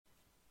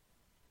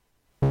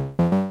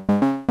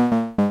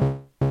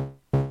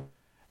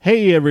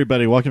Hey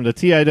everybody, welcome to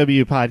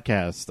TIW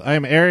Podcast.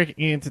 I'm Eric,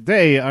 and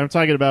today I'm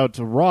talking about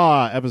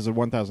Raw, episode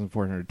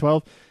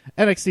 1412,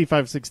 NXT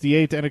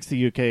 568,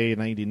 NXT UK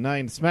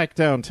 99,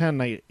 SmackDown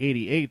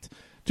 1088,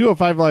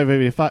 205 Live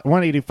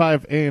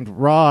 185, and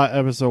Raw,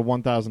 episode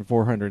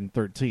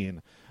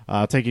 1413,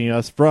 taking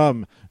us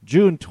from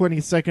June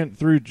 22nd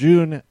through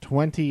June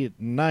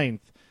 29th.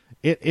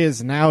 It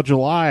is now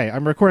July.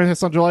 I'm recording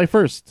this on July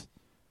 1st.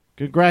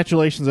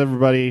 Congratulations,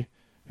 everybody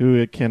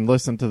who can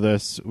listen to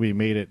this. We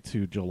made it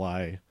to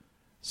July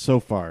so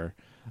far.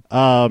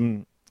 I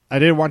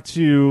didn't want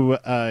to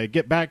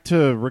get back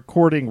to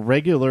recording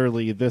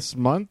regularly this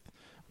month,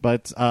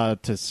 but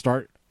to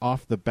start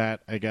off the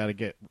bat, I got to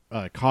get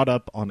caught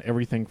up on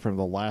everything from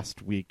the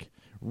last week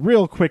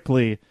real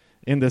quickly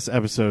in this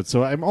episode.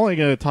 So I'm only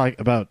going to talk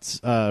about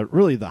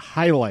really the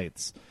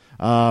highlights.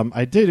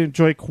 I did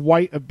enjoy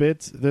quite a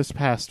bit this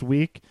past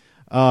week.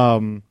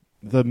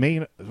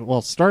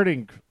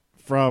 Starting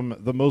from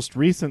the most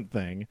recent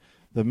thing,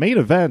 the main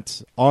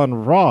event on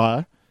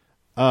Raw,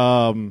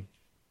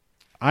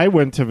 I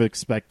wouldn't have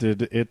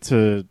expected it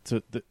to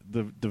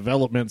the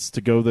developments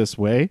to go this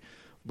way,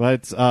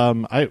 but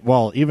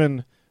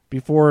even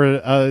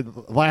before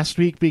last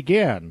week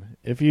began,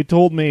 if you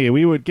told me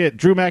we would get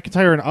Drew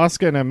McIntyre and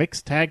Asuka in a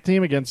mixed tag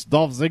team against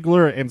Dolph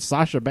Ziggler and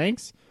Sasha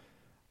Banks,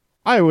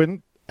 I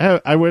would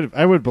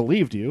have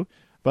believed you,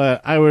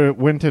 but I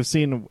wouldn't have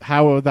seen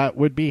how that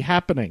would be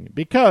happening,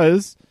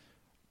 because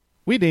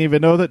we didn't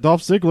even know that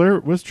Dolph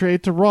Ziggler was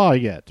traded to Raw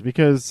yet,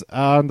 because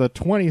on the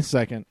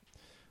 22nd,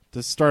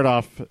 to start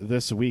off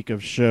this week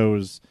of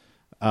shows,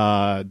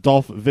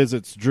 Dolph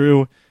visits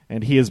Drew,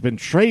 and he has been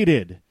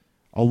traded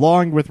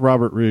along with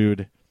Robert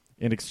Roode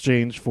in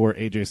exchange for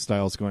AJ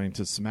Styles going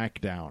to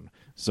SmackDown.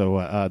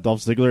 So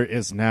Dolph Ziggler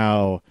is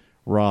now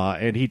Raw,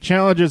 and he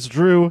challenges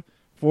Drew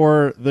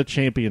for the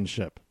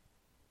championship.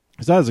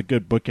 So that was a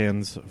good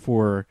bookends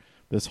for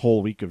this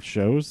whole week of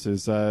shows,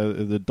 is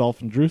the Dolph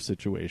and Drew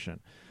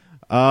situation.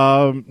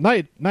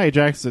 Nia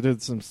Jackson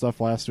did some stuff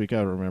last week. I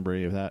don't remember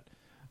any of that.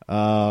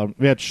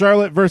 We had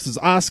Charlotte versus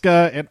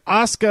Asuka, and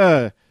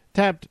Asuka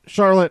tapped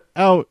Charlotte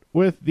out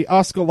with the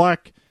Asuka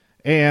lock,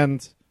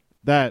 and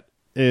that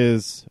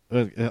is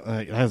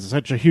has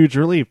such a huge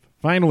relief.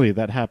 Finally,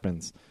 that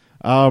happens.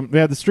 We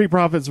had the Street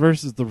Profits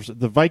versus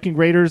the Viking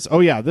Raiders.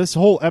 Oh yeah, this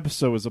whole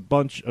episode was a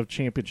bunch of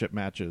championship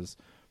matches.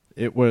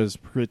 It was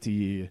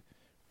pretty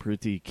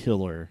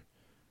killer.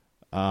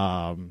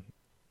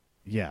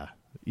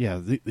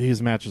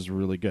 These matches were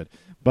really good.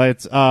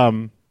 But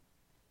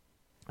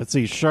let's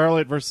see,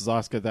 Charlotte versus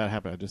Asuka, that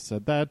happened. I just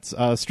said that.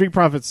 Street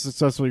Profits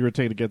successfully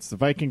retained against the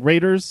Viking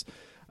Raiders,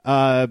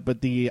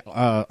 but the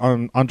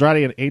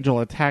Andrade and Angel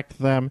attacked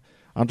them.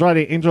 Andrade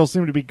and Angel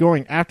seem to be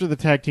going after the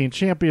tag team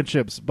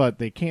championships, but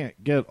they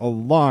can't get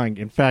along.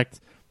 In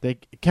fact, they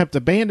kept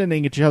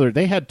abandoning each other.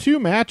 They had two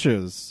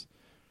matches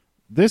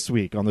this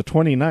week on the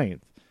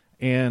 29th,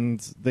 and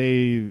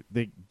they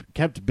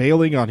kept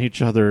bailing on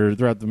each other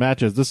throughout the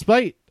matches,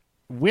 despite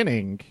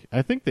winning.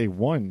 I think they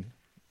won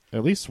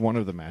at least one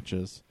of the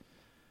matches.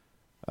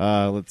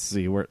 Let's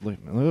see.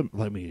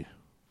 Let me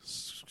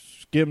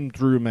skim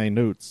through my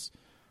notes.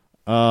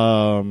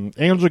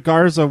 Angel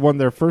Garza won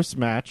their first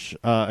match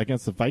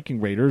against the Viking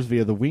Raiders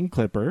via the Wing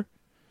Clipper.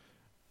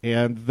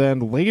 And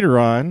then later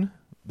on,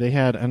 they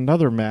had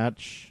another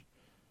match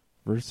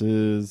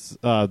versus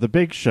the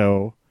Big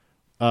Show.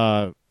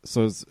 They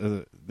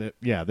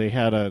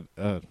had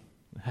a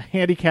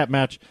handicap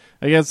match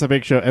against the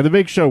Big Show, and the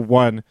Big Show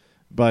won,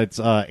 but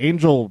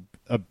Angel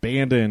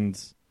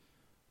abandoned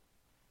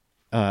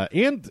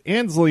and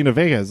Zelina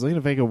Vega.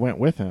 Zelina Vega went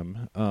with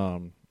him.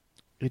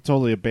 He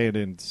totally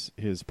abandoned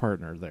his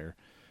partner there.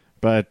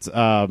 But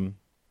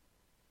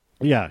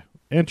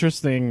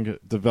interesting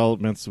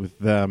developments with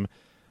them.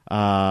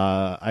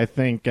 I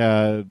think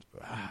I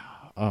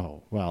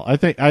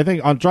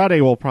think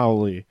Andrade will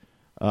probably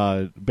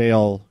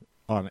bail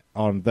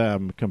on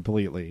them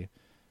completely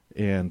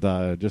and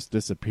just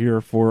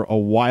disappear for a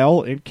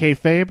while in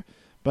kayfabe,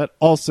 but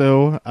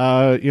also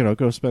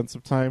go spend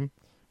some time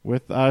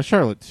with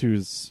Charlotte,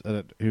 who's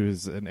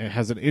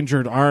has an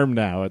injured arm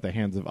now at the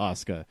hands of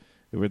Asuka,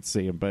 it would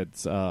seem.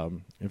 But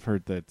I've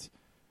heard that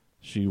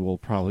she will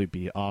probably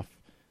be off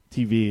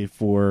TV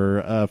for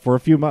a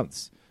few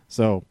months,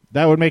 so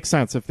that would make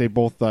sense if they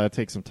both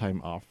take some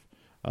time off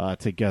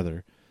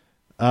together.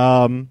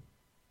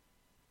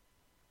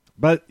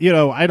 But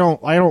I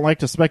don't like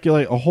to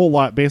speculate a whole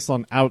lot based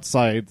on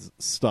outside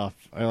stuff.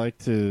 I like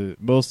to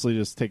mostly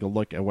just take a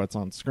look at what's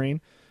on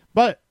screen.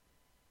 But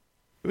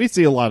we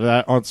see a lot of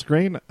that on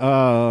screen.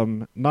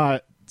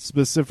 Not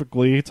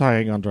specifically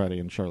tying Andrade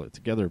and Charlotte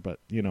together, but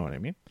you know what I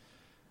mean.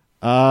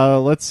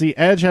 Let's see.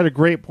 Edge had a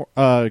great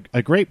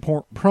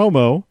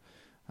promo.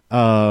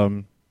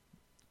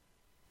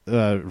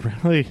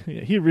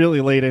 He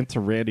really laid into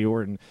Randy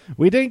Orton.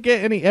 We didn't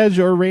get any Edge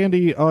or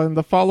Randy on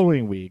the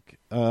following week.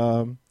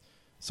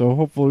 So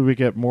hopefully we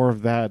get more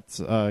of that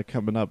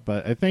coming up.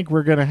 But I think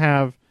we're going to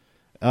have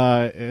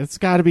it's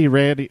got to be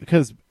Randy,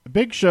 because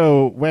Big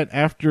Show went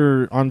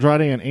after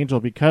Andrade and Angel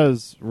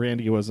because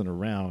Randy wasn't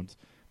around.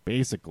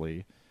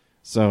 basically.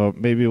 So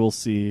maybe we'll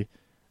see.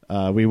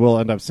 We will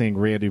end up seeing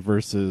Randy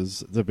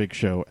versus the Big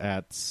Show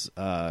at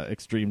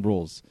Extreme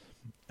Rules.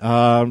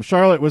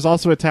 Charlotte was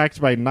also attacked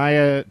by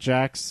Nia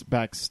Jax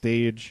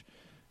backstage,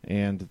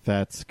 and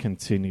that's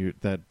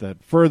continued. That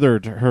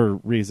furthered her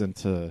reason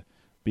to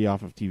be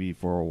off of TV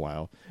for a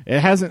while. It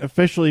hasn't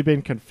officially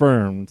been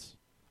confirmed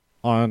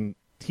on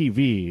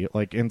TV,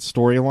 like in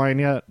storyline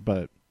yet,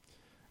 but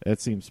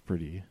it seems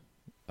pretty.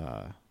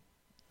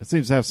 It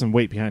seems to have some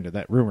weight behind it.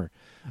 That rumor.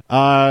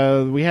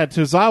 We had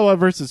Tozawa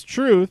versus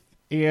Truth,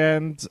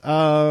 and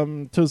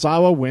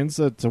Tozawa wins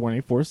the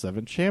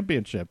 24/7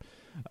 championship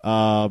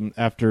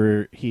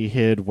after he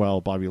hid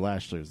while Bobby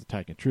Lashley was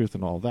attacking Truth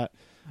and all of that.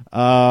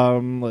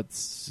 Let's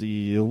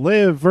see.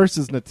 Liv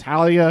versus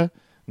Natalya.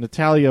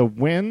 Natalya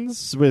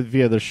wins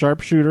via the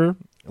sharpshooter.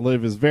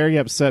 Liv is very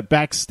upset.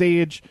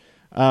 Backstage,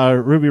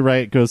 Ruby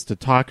Riott goes to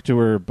talk to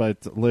her,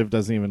 but Liv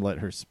doesn't even let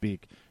her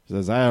speak. She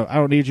says, I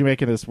don't need you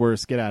making this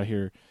worse. Get out of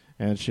here.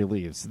 And she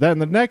leaves. Then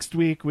the next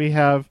week, we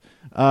have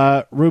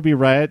Ruby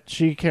Riott.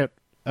 She can't...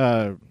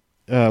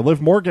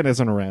 Liv Morgan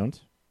isn't around,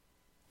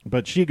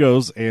 but she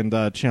goes and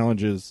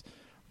challenges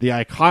the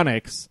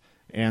Iconics,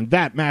 and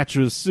that match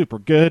was super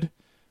good.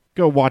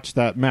 Go watch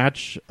that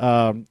match.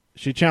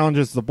 She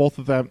challenges the both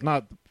of them.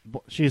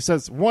 She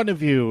says, one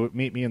of you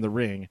meet me in the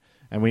ring,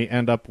 and we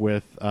end up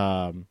with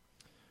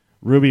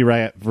Ruby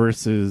Riott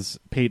versus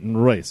Peyton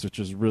Royce, which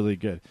is really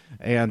good.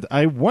 And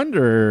I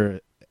wonder,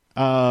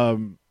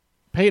 Peyton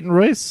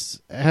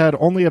Royce had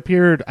only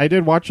appeared. I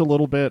did watch a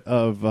little bit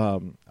of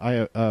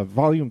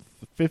Volume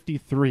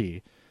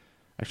 53.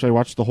 Actually, I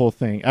watched the whole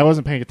thing. I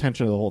wasn't paying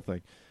attention to the whole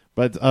thing,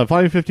 but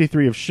Volume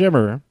 53 of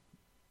Shimmer.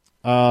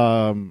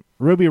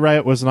 Ruby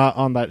Riott was not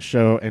on that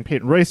show, and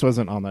Peyton Royce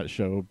wasn't on that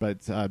show,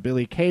 but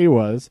Billie Kay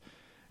was,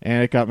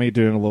 and it got me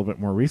doing a little bit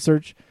more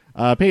research.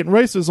 Peyton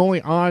Royce was only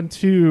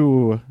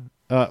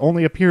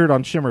appeared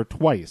on Shimmer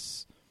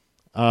twice,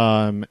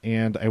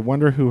 and I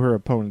wonder who her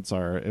opponents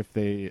are if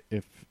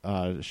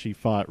she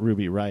fought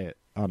Ruby Riott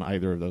on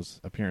either of those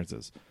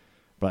appearances,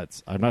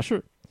 but I'm not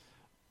sure.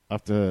 I'll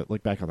have to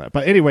look back on that.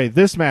 But anyway,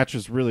 this match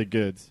is really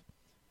good,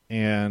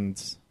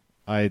 and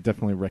I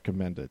definitely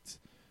recommend it.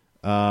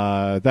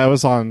 That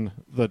was on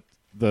the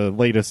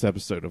latest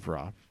episode of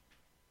Raw.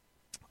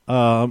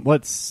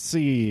 Let's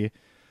see.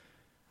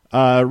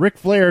 Ric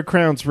Flair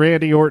crowns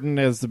Randy Orton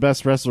as the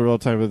best wrestler of all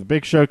time. The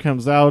Big Show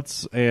comes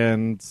out,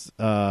 and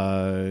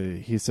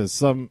he says,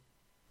 some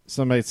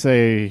might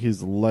say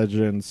he's a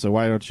legend, so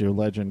why don't you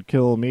legend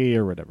kill me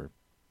or whatever.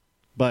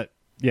 But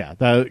yeah,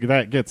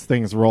 that gets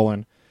things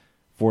rolling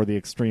for the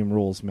Extreme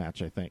Rules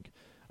match, I think.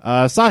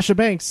 Sasha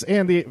Banks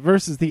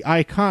versus the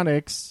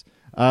Iconics,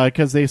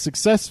 because they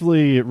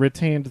successfully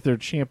retained their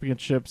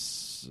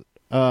championships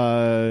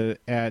at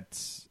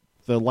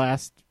the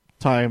last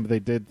time they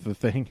did the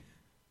thing.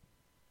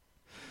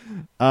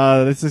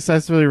 They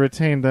successfully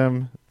retained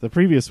them the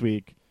previous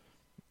week.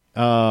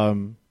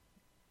 And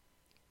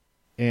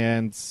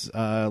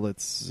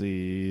let's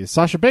see.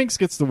 Sasha Banks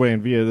gets the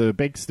win via the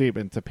big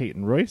statement to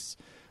Peyton Royce.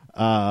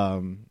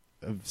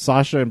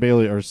 Sasha and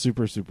Bayley are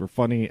super, super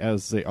funny,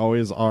 as they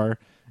always are.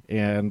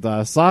 And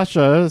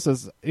Sasha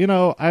says,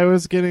 I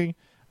was getting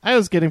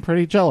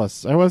pretty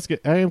jealous. I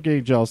am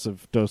getting jealous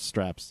of those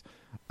straps.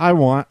 I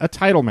want a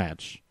title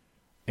match.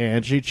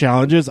 And she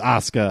challenges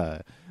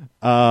Asuka.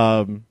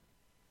 And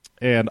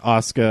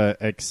Asuka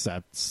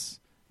accepts.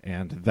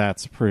 And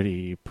that's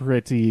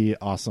pretty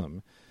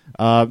awesome.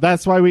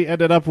 That's why we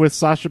ended up with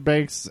Sasha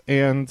Banks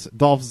and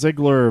Dolph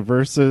Ziggler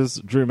versus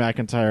Drew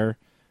McIntyre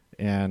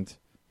and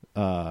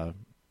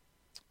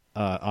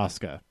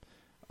Asuka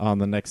on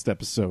the next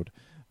episode.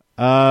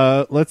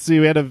 Let's see.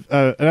 We had an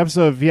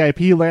episode of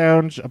VIP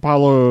Lounge.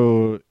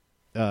 Apollo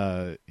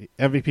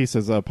MVP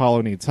says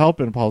Apollo needs help,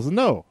 and Apollo says,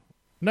 No,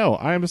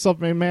 I am a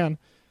self-made man.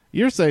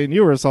 You're saying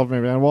you were a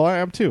self-made man. Well, I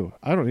am too.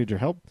 I don't need your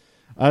help.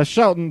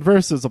 Shelton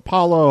versus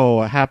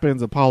Apollo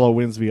happens. Apollo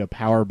wins via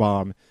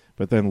powerbomb,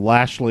 but then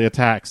Lashley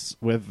attacks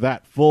with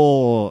that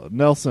full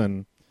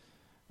Nelson,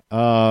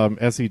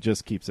 as he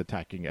just keeps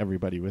attacking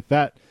everybody with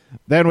that.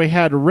 Then we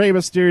had Rey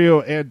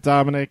Mysterio and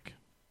Dominic.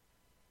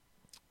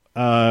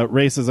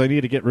 Rey says, I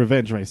need to get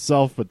revenge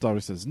myself, but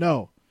Dominic says,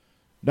 No,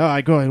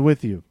 I go in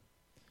with you.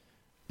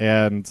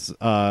 And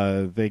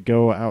they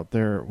go out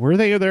there. Were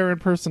they there in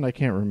person? I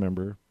can't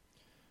remember.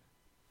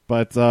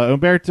 But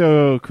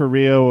Humberto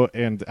Carrillo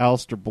and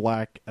Aleister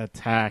Black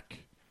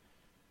attack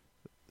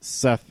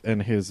Seth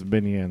and his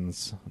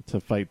minions to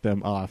fight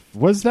them off.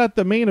 Was that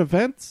the main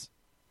event?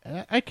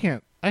 I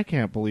can't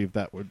believe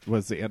that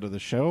was the end of the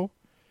show.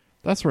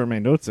 That's where my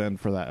notes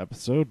end for that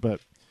episode, but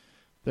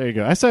there you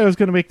go. I said I was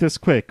going to make this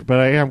quick, but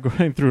I am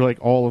going through like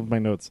all of my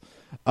notes.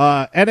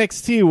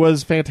 NXT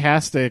was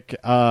fantastic.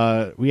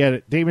 We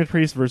had Damian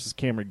Priest versus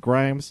Cameron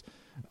Grimes.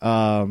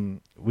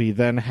 We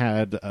then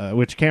had,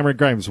 which Cameron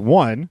Grimes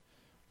won,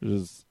 which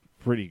is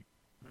pretty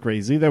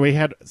crazy. Then we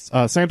had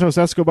Santos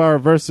Escobar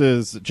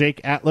versus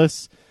Jake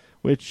Atlas,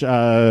 which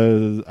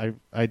I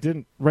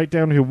didn't write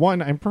down who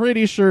won. I'm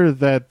pretty sure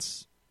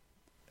that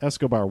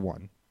Escobar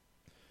won.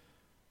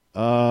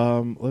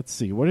 Let's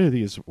see. What are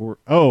these?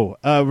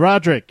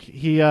 Roderick.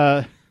 He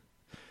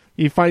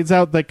finds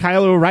out that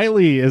Kyle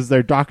O'Reilly is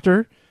their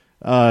doctor.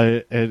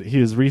 And he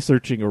is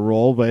researching a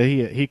role, but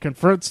he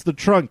confronts the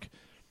trunk,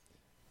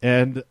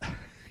 and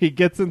he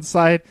gets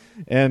inside,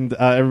 and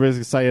everybody's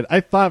excited. I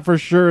thought for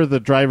sure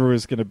the driver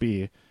was going to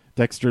be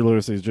Dexter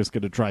Loomis. He's just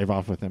going to drive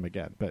off with him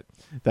again, but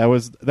that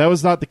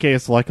was not the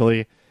case,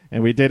 luckily.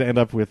 And we did end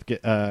up with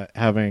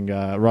having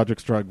Roderick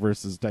Strong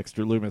versus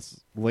Dexter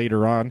Loomis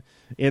later on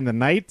in the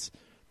night.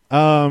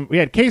 We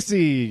had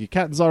Casey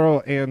Catanzaro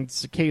and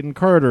Caden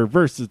Carter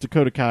versus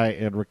Dakota Kai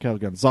and Raquel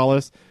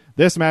Gonzalez.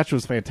 This match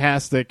was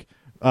fantastic,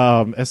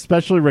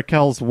 especially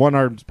Raquel's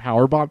one-armed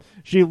powerbomb.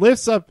 She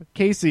lifts up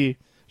Casey.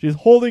 She's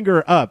holding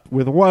her up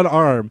with one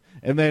arm,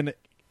 and then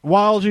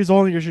while she's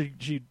holding her,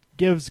 she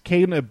gives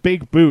Caden a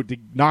big boot to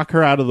knock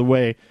her out of the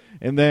way,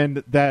 and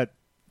then that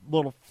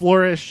little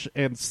flourish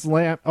and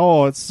slam.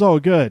 Oh, it's so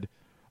good.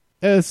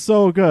 It's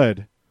so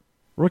good.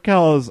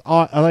 Raquel is,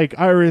 I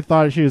already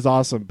thought she was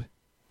awesome,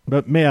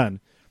 but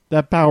man,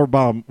 that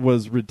powerbomb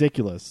was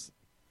ridiculous.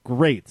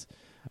 Great.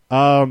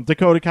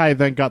 Dakota Kai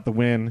then got the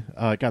win,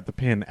 got the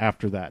pin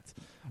after that.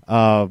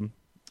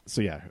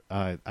 So yeah,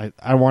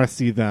 I want to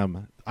see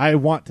them. I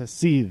want to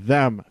see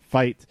them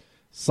fight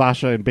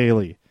Sasha and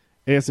Bayley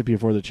ASAP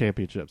for the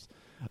championships.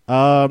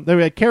 Then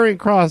we had Karrion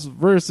Kross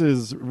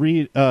versus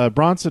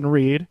Bronson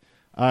Reed.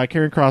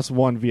 Karrion Kross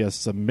won via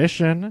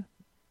submission.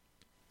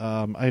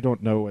 I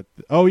don't know what.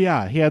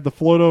 He had the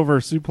float over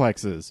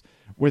suplexes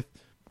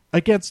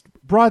against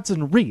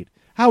Bronson Reed.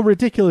 How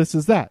ridiculous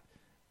is that?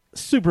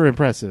 Super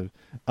impressive.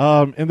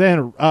 And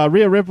then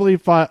Rhea Ripley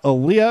fought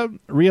Aaliyah.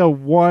 Rhea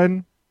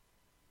won,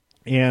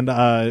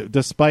 and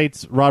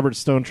despite Robert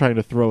Stone trying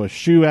to throw a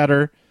shoe at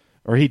her,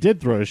 or he did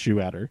throw a shoe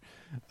at her.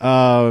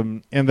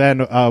 And then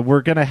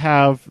we're going to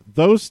have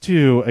those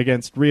two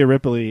against Rhea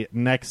Ripley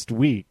next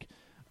week.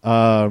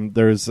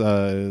 There's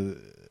a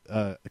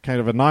kind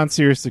of a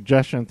non-serious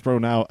suggestion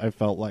thrown out, I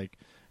felt like.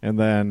 And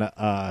then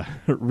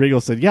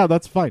Regal said, yeah,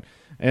 that's fine.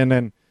 And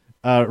then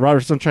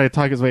Robert Stone tried to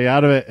talk his way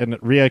out of it, and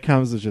Rhea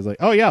comes and she's like,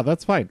 oh, yeah,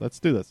 that's fine. Let's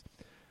do this.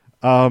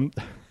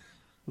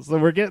 So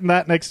we're getting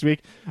that next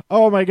week.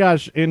 Oh, my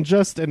gosh. In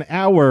just an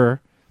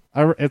hour,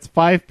 it's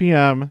 5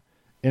 p.m.,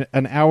 in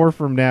an hour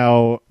from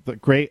now, the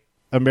Great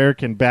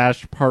American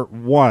Bash Part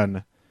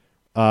 1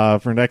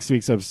 for next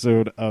week's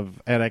episode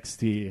of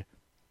NXT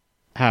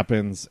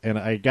happens. And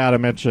I got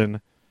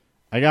to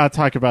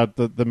talk about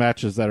the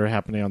matches that are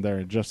happening on there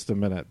in just a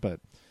minute. But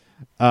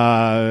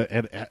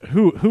and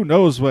who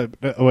knows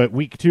what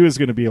week 2 is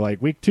going to be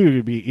like. Week 2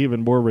 could be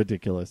even more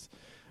ridiculous.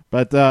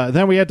 But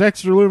then we had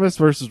Dexter Loomis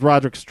versus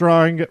Roderick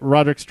Strong.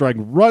 Roderick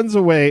Strong runs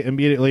away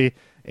immediately,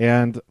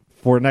 and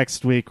for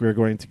next week, we're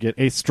going to get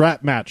a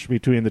strap match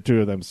between the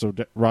two of them, so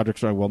Roderick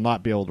Strong will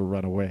not be able to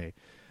run away.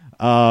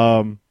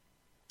 Regal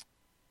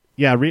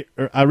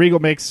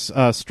makes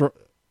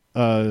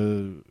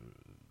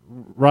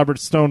Robert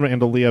Stone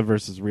and Aaliyah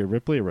versus Rhea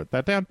Ripley. I wrote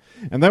that down.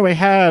 And then we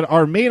had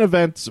our main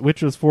event,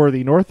 which was for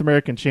the North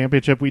American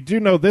Championship. We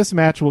do know this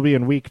match will be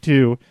in week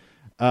 2.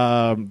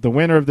 The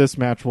winner of this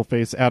match will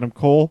face Adam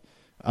Cole.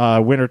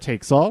 Winner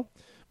takes all.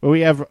 But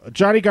we have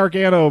Johnny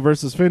Gargano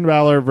versus Finn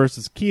Balor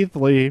versus Keith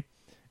Lee.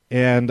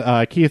 And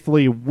Keith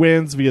Lee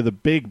wins via the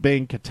Big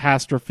Bang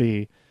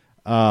Catastrophe.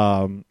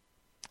 And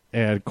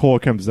Cole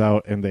comes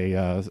out, and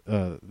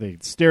they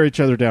stare each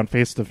other down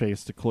face to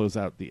face to close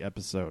out the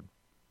episode.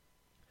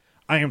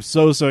 I am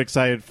so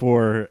excited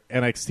for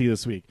NXT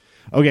this week.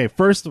 Okay,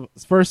 first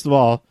of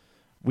all,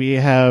 we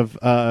have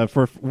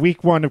for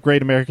week 1 of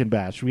Great American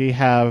Bash, we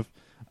have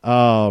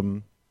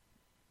the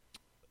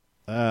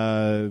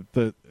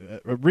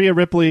Rhea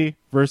Ripley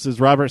versus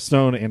Robert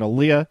Stone and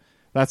Aaliyah.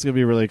 That's going to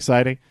be really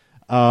exciting.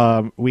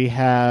 We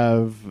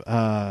have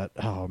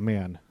oh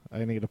man,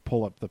 I need to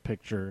pull up the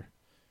picture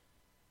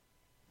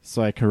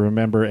so I can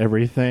remember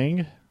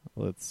everything.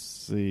 Let's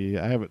see.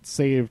 I have it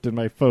saved in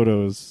my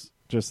photos.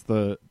 Just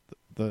the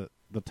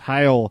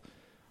tile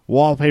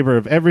wallpaper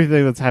of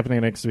everything that's happening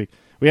next week.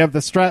 We have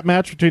the strap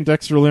match between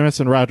Dexter Loomis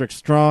and Roderick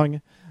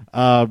Strong.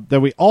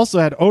 Then we also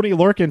had Oney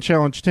Lorcan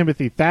challenge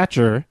Timothy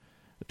Thatcher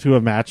to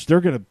a match.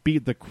 They're going to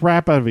beat the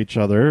crap out of each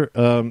other.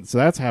 So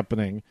that's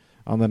happening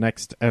on the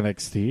next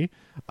NXT.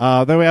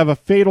 Then we have a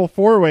fatal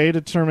 4-way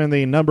to determine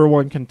the number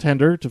 1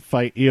 contender to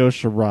fight Io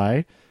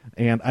Shirai.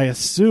 And I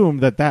assume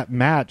that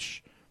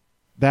match,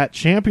 that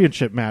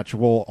championship match,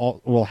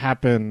 will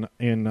happen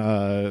in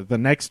the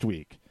next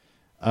week.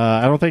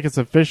 I don't think it's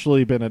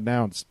officially been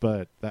announced,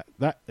 but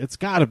that it's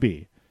got to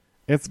be.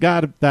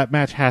 That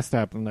match has to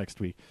happen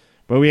next week.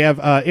 But we have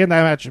in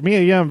that match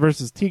Mia Yim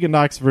versus Tegan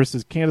Nox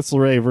versus Candice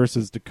LeRae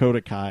versus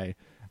Dakota Kai.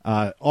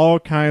 All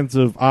kinds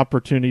of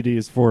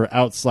opportunities for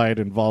outside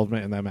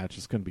involvement in that match.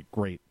 It's going to be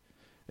great.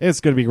 It's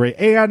going to be great.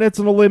 And it's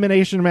an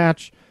elimination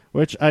match,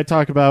 which I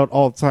talk about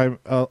all the time.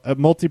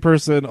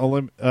 Multi-person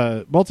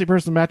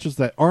matches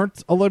that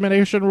aren't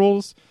elimination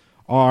rules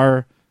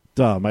are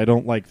dumb. I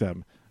don't like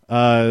them.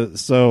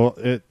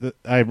 So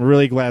I'm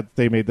really glad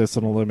they made this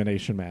an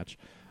elimination match.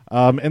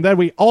 And then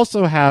we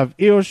also have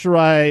Io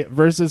Shirai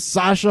versus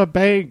Sasha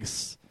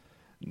Banks,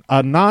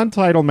 a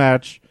non-title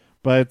match,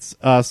 but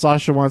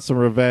Sasha wants some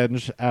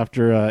revenge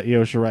after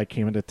Io Shirai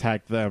came and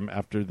attacked them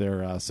after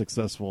their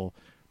successful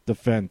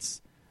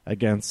defense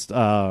against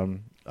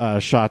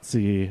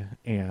Shotzi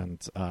and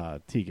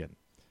Tegan.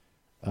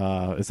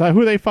 Is that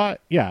who they fought?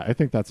 Yeah, I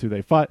think that's who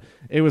they fought.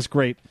 It was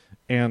great,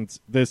 and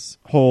this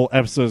whole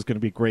episode is going to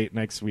be great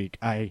next week.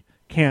 I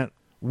can't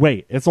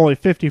wait. It's only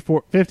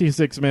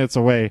 56 minutes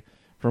away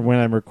from when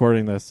I'm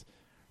recording this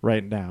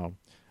right now.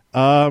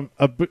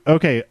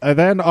 Okay,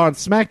 then on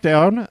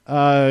SmackDown,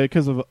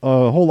 because of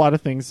a whole lot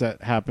of things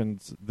that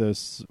happened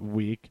this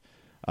week,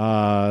 they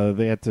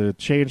had to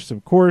change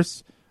some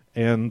course,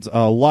 and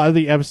a lot of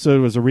the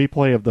episode was a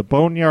replay of the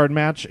Boneyard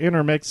match,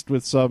 intermixed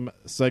with some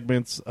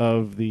segments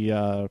of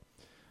the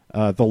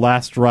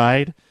Last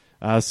Ride.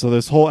 So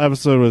this whole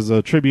episode was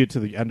a tribute to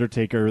the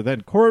Undertaker.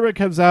 Then Corbin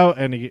comes out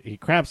and he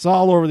craps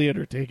all over the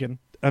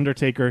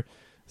Undertaker,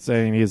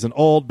 saying he's an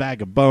old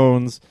bag of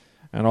bones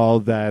and all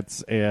of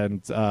that.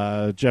 And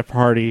Jeff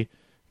Hardy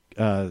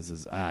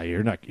says,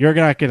 "You're not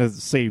going to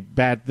say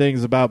bad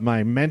things about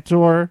my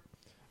mentor.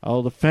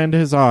 I'll defend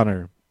his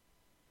honor."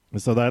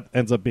 And so that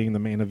ends up being the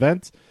main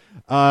event.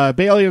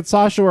 Bayley and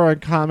Sasha are on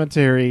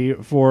commentary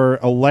for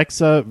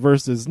Alexa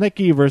versus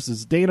Nikki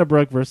versus Dana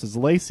Brooke versus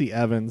Lacey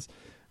Evans.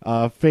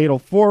 Fatal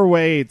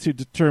 4-way to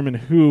determine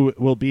who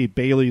will be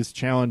Bayley's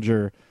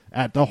challenger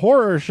at the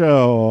horror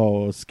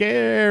show.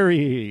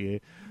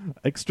 Scary.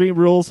 Extreme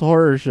Rules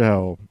horror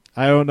show.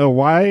 I don't know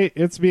why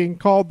it's being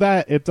called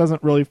that. It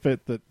doesn't really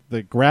fit the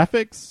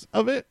graphics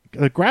of it.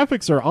 The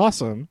graphics are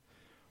awesome.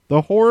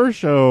 The horror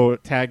show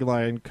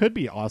tagline could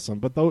be awesome,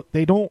 but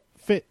they don't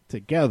fit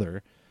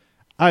together.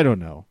 I don't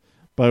know,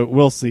 but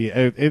we'll see.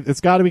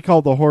 It's got to be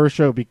called the horror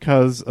show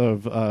because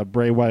of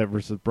Bray Wyatt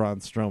versus Braun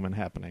Strowman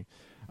happening.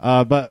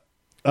 But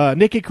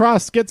Nikki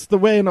Cross gets the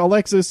win.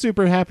 Alexa is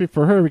super happy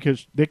for her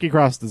because Nikki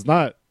Cross does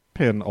not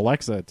pin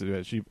Alexa to do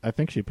it. I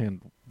think she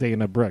pinned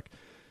Dana Brooke.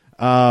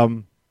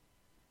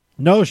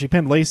 No, she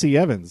pinned Lacey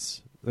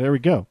Evans. There we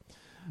go.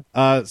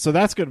 So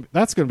that's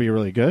gonna be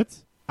really good.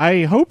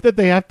 I hope that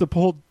they have to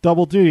pull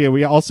double duty, and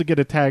we also get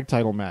a tag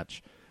title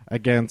match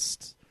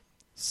against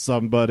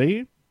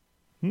somebody.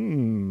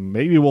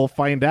 Maybe we'll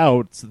find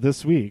out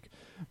this week.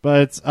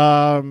 But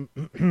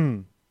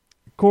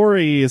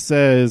Corey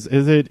says,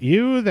 "Is it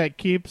you that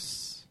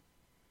keeps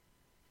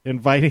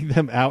inviting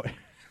them out?"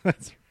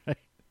 That's right.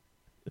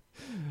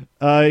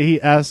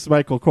 He asks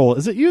Michael Cole,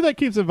 "Is it you that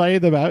keeps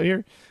inviting them out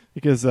here?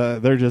 Because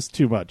they're just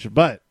too much."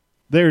 But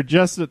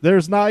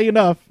there's not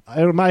enough,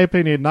 in my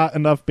opinion, not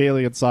enough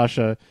Bayley and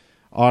Sasha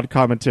on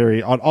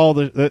commentary on all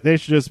they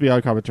should just be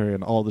on commentary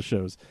on all the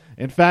shows.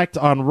 In fact,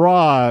 on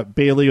Raw,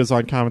 Bayley was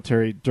on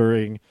commentary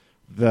during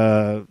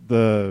the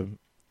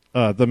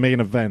main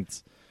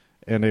event,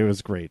 and it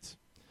was great.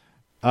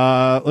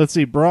 Let's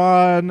see,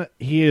 Braun,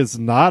 he is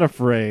not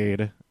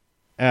afraid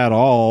at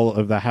all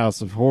of the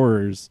House of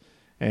Horrors,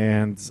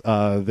 and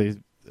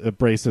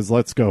Bray says,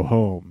 "Let's go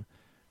home."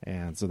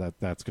 And so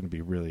that's going to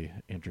be really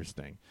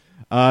interesting.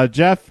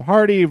 Jeff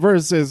Hardy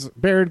versus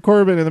Baron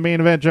Corbin in the main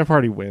event. Jeff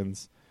Hardy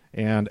wins,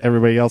 and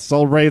everybody else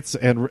celebrates,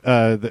 and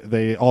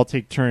they all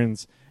take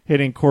turns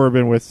hitting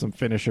Corbin with some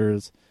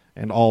finishers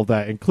and all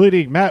that,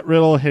 including Matt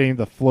Riddle hitting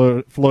the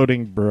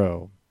floating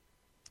bro.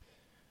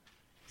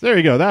 So there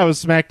you go. That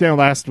was SmackDown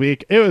last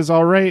week. It was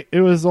all right.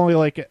 It was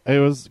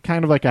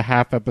kind of like a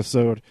half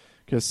episode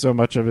because so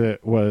much of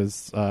it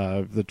was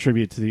the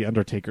tribute to the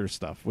Undertaker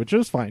stuff, which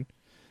is fine.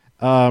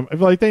 I feel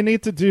like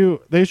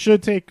they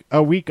should take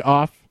a week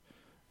off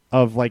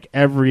of like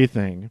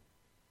everything,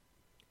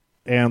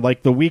 and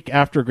like the week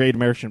after Great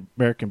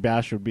American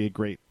Bash would be a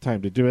great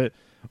time to do it,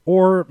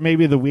 or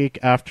maybe the week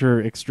after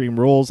Extreme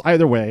Rules.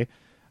 Either way,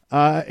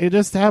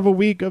 just have a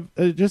week of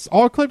just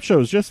all clip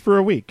shows just for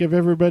a week. Give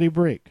everybody a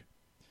break,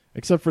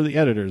 except for the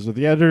editors. With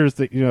the editors,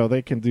 that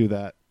they can do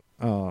that.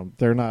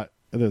 They're not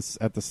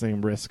at the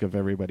same risk of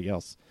everybody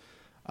else.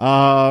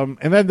 And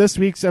then this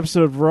week's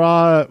episode of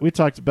Raw, we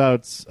talked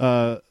about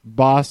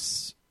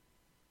Boss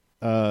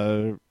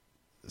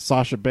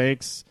Sasha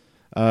Banks.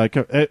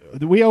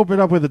 We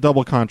opened up with a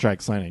double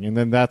contract signing, and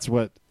then that's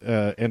what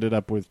ended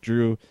up with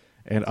Drew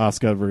and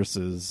Asuka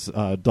versus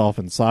Dolph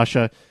and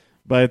Sasha.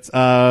 But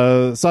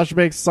Sasha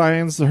Banks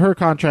signs her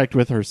contract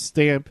with her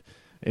stamp,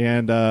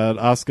 and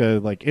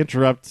Asuka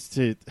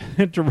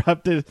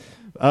interrupted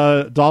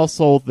Dolph's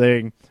whole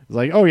thing. It's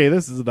like, okay,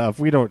 this is enough.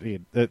 We don't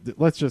need it.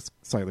 Let's just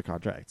sign the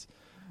contracts.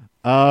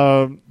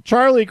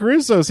 Charlie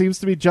Caruso seems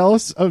to be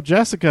jealous of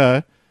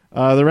Jessica,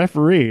 the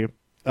referee,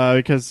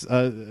 because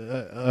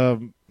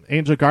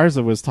Angel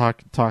Garza was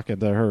talking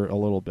to her a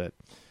little bit.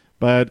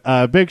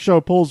 But Big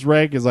Show pulls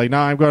Reg, is like, "No,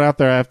 I'm going out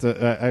there.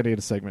 I need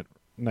a segment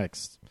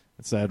next."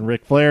 It said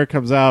Ric Flair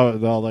comes out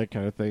and all that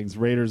kind of things.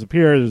 Raiders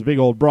appear. There's a big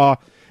old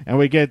brawl, and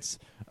we get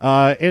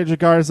Angel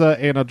Garza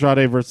and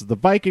Andrade versus the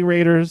Viking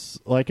Raiders.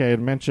 Like I had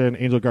mentioned,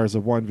 Angel Garza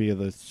won via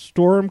the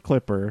Storm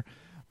Clipper,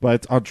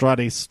 but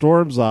Andrade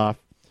storms off,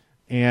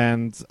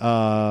 and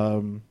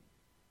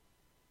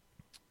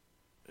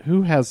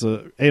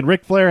and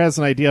Ric Flair has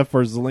an idea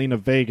for Zelina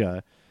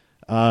Vega,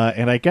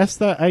 and I guess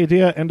that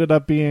idea ended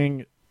up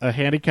being a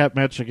handicap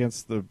match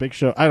against the Big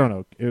Show. I don't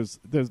know.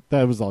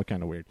 That was all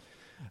kind of weird.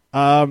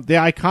 The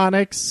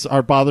Iconics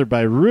are bothered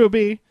by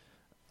Ruby.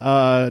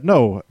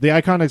 No, the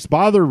Iconics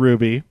bother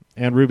Ruby,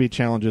 and Ruby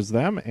challenges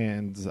them,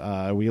 and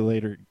we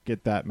later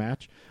get that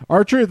match.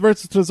 R-Truth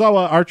versus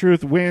Tozawa.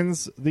 R-Truth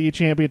wins the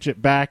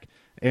championship back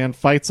and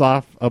fights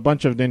off a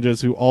bunch of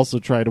ninjas who also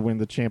try to win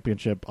the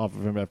championship off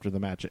of him after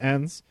the match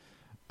ends.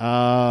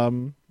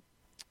 Who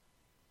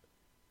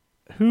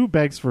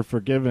begs for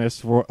forgiveness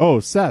for...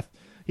 Oh, Seth.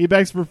 He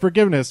begs for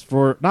forgiveness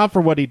for not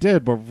for what he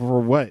did, but for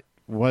what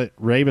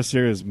Rey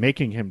Mysterio is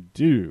making him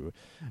do.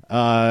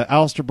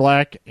 Aleister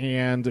Black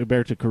and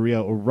Humberto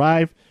Carrillo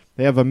arrive.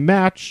 They have a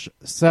match,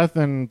 Seth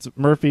and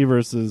Murphy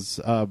versus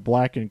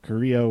Black and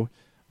Carrillo.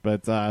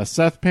 But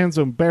Seth pins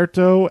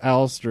Humberto.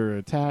 Aleister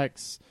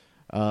attacks.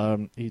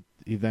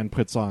 He then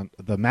puts on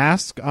the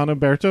mask on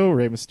Humberto,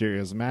 Rey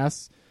Mysterio's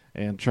mask,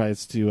 and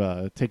tries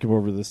to take him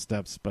over the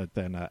steps, but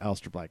then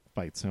Aleister Black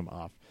fights him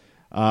off.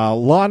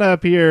 Lana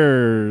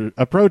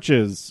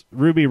approaches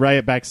Ruby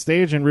Riott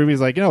backstage, and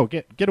Ruby's like,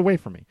 get away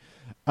from me.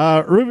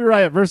 Ruby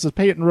Riott versus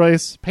Peyton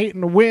Royce.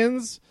 Peyton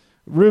wins.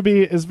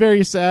 Ruby is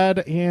very sad,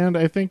 and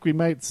I think we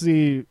might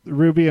see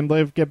Ruby and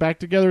Liv get back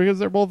together because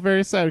they're both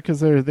very sad because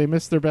they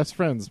miss their best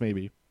friends,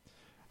 maybe.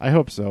 I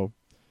hope so.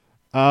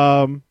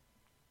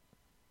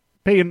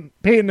 Peyton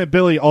and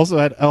Billy also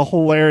had a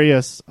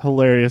hilarious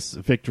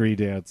victory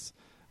dance.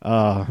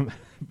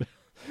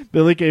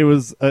 Billy Kay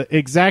was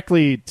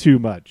exactly too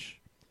much.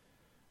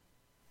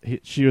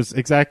 She was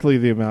exactly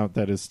the amount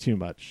that is too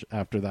much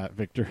after that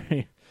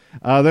victory.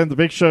 Then the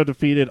Big Show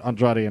defeated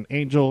Andrade and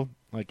Angel,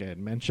 like I had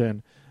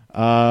mentioned.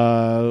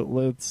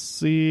 Let's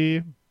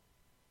see.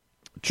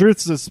 Truth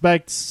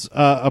suspects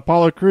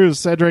Apollo Crews,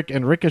 Cedric,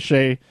 and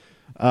Ricochet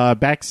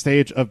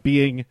backstage of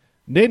being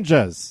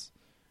ninjas.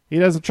 He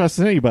doesn't trust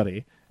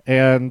anybody.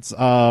 And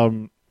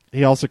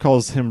he also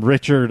calls him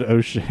Richard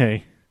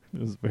O'Shea. It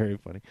was very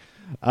funny.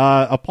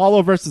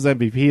 Apollo versus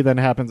MVP then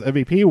happens.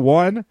 MVP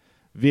won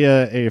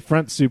via a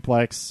front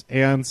suplex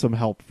and some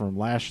help from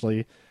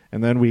Lashley.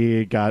 And then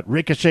we got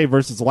Ricochet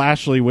versus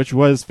Lashley, which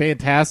was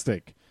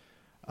fantastic.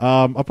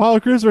 Apollo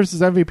Crews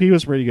versus MVP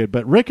was pretty good.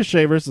 But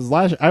Ricochet versus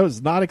Lashley, I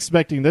was not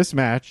expecting this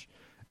match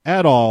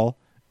at all.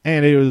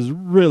 And it was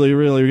really,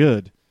 really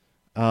good.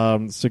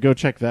 So go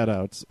check that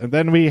out. And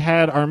then we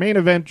had our main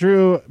event,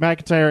 Drew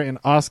McIntyre and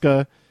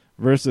Asuka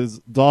versus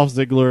Dolph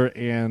Ziggler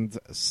and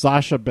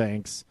Sasha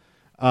Banks.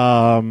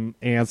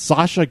 And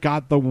Sasha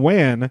got the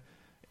win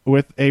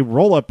with a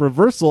roll-up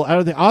reversal out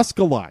of the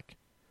Asuka lock.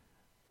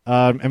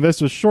 And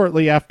this was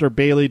shortly after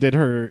Bayley did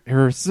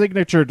her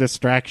signature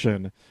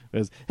distraction. It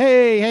was,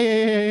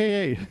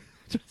 hey.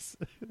 Just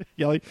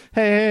yelling,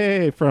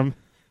 hey, from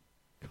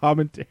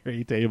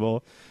commentary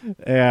table.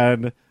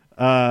 And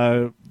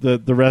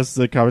the rest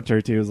of the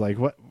commentary team was like,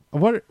 what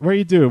are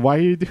you doing? Why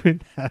are you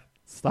doing that?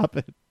 Stop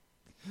it.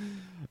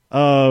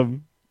 I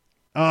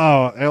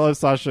love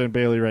Sasha and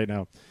Bayley right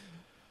now.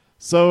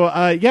 So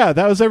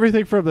that was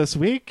everything from this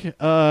week.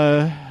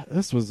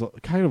 This was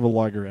kind of a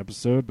longer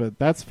episode, but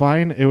that's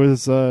fine. It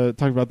was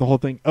talking about the whole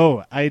thing.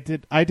 Oh, I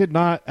did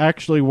not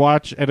actually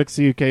watch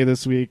NXT UK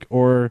this week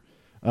or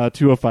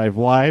 205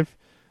 Live.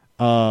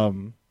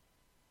 I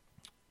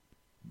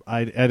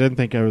didn't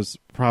think I was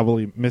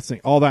probably missing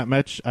all that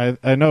much.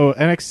 I know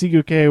NXT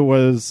UK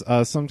was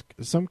some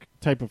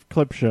type of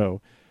clip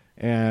show,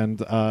 and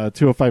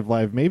 205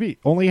 Live maybe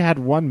only had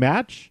one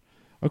match,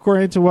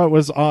 according to what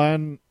was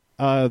on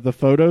the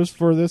photos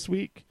for this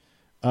week.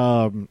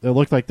 It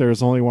looked like there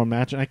was only one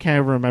match, and I can't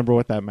even remember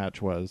what that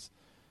match was.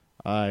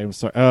 I'm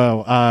sorry.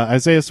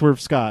 Isaiah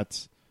Swerve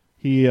Scott.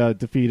 He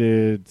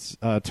defeated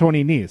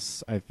Tony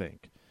Nese, I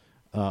think.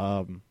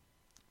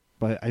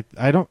 But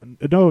I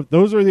don't know.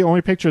 Those are the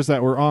only pictures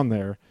that were on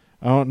there.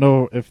 I don't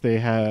know if they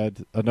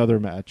had another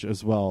match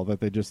as well that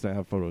they just didn't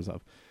have photos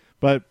of.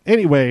 But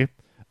anyway,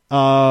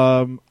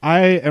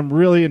 I am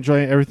really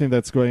enjoying everything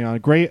that's going on.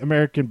 Great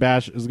American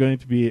Bash is going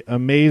to be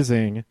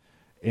amazing,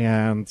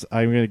 and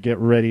I'm going to get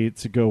ready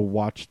to go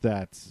watch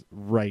that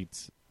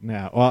right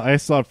now. Well, I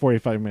still have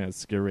 45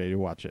 minutes to get ready to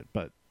watch it,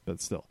 but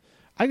still.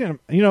 You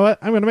know what?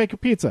 I'm going to make a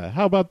pizza.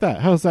 How about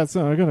that? How's that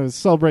sound? I'm going to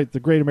celebrate the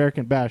Great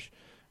American Bash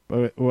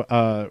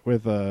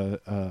with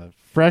a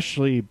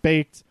freshly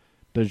baked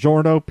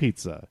DiGiorno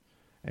pizza,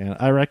 and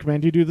I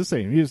recommend you do the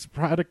same. Use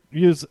coupon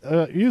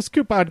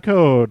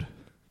code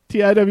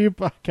TIW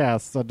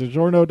Podcasts on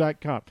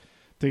DiGiorno.com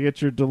to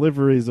get your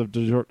deliveries of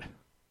DiGiorno.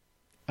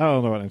 I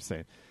don't know what I'm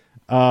saying.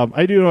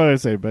 I do know what I'm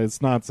saying, but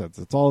it's nonsense.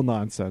 It's all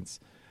nonsense.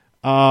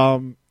 I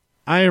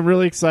am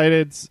really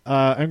excited.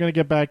 I'm going to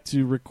get back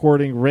to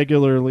recording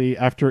regularly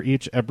after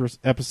each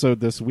episode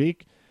this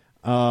week.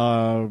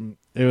 It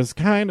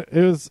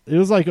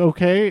was like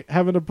okay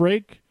having a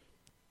break,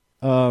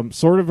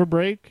 sort of a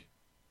break,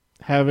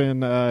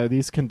 having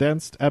these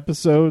condensed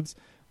episodes,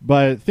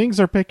 but things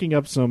are picking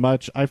up so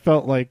much. I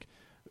felt like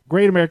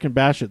Great American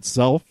Bash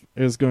itself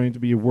is going to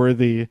be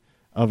worthy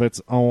of its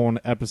own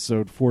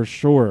episode for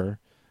sure.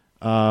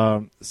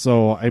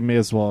 So I may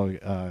as well,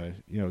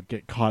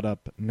 get caught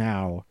up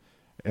now,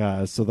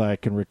 so that I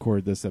can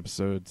record this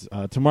episode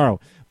tomorrow.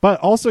 But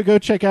also go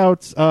check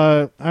out,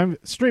 I'm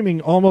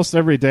streaming almost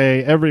every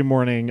day, every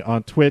morning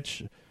on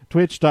Twitch,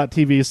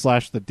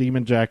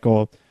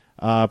 twitch.tv/thedemonjackal,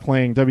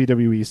 playing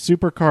WWE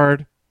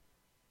Supercard.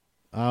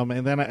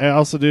 And then I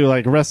also do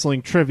like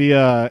wrestling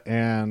trivia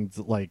and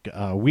like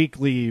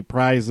weekly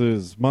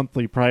prizes,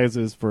 monthly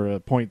prizes for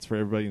points for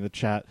everybody in the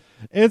chat.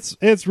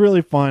 It's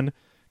really fun.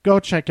 Go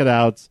check it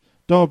out.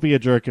 Don't be a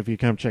jerk if you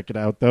come check it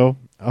out, though.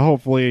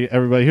 Hopefully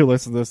everybody who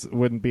listens to this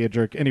wouldn't be a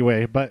jerk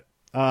anyway. But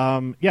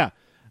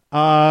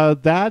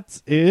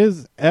that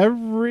is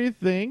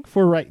everything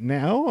for right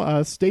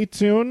now. Stay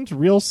tuned.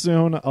 Real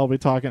soon I'll be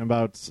talking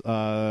about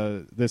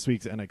this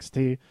week's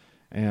NXT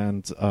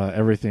and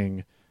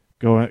everything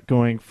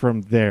going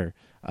from there.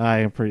 I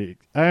am pretty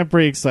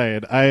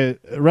excited.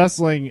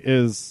 Wrestling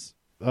is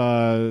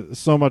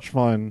so much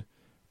fun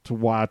to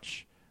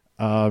watch.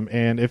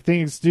 And if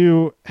things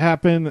do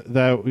happen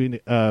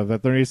that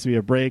there needs to be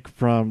a break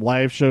from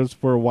live shows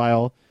for a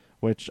while,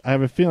 which I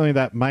have a feeling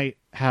that might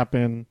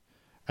happen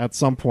at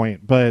some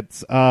point,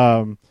 but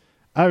I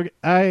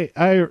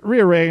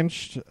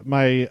rearranged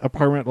my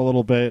apartment a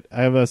little bit.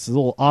 I have this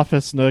little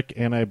office nook,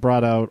 and I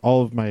brought out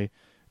all of my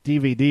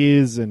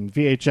DVDs and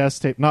VHS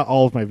tape. Not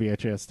all of my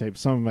VHS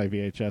tapes, some of my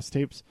VHS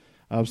tapes.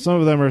 Some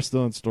of them are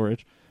still in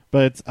storage,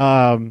 but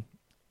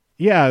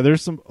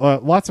there's some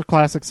lots of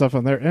classic stuff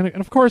on there, and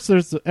of course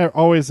there's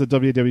always the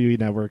WWE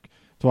Network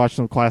to watch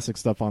some classic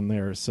stuff on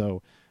there.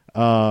 So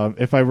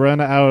if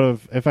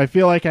I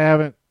feel like I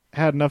haven't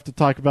had enough to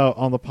talk about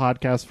on the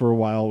podcast for a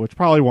while, which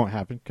probably won't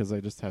happen because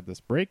I just had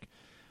this break,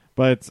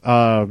 but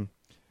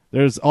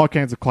there's all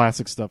kinds of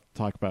classic stuff to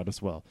talk about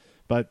as well.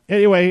 But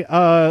anyway,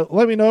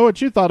 let me know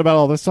what you thought about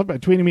all this stuff by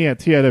tweeting me at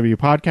TIW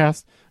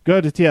Podcast. Go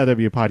to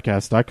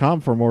TIWpodcast.com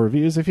for more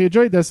reviews. If you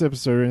enjoyed this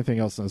episode or anything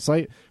else on the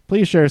site,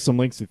 please share some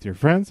links with your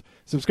friends.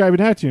 Subscribe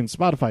to iTunes,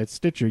 Spotify,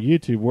 Stitcher,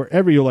 YouTube,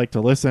 wherever you like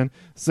to listen.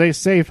 Stay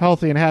safe,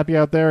 healthy, and happy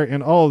out there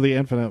in all the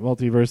infinite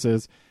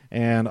multiverses.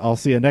 And I'll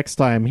see you next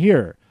time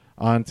here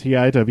on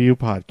TIW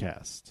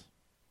Podcast.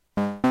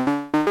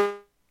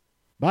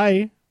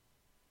 Bye.